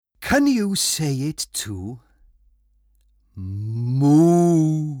Can you say it too?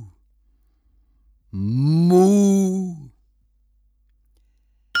 Moo. Moo.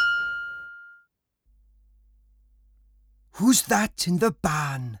 Who's that in the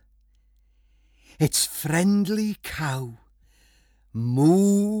barn? It's Friendly Cow.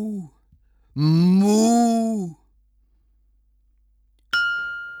 Moo. Moo.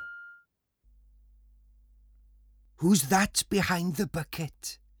 Who's that behind the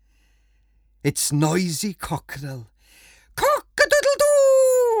bucket? It's Noisy Cockerel.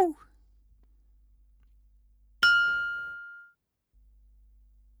 Cock-a-doodle-doo!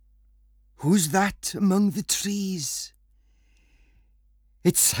 Who's that among the trees?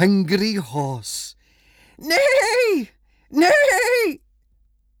 It's Hungry Horse. Neigh! Neigh!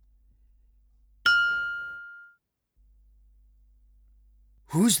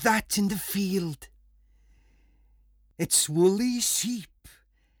 Who's that in the field? It's Woolly Sheep.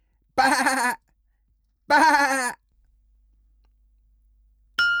 Ba! Ba!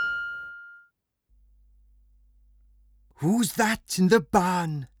 Who's that in the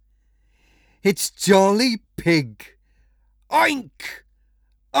barn? It's Jolly Pig. Oink!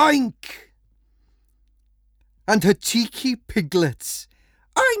 Oink! And her cheeky piglets.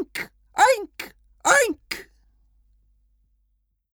 Oink! Oink! Oink!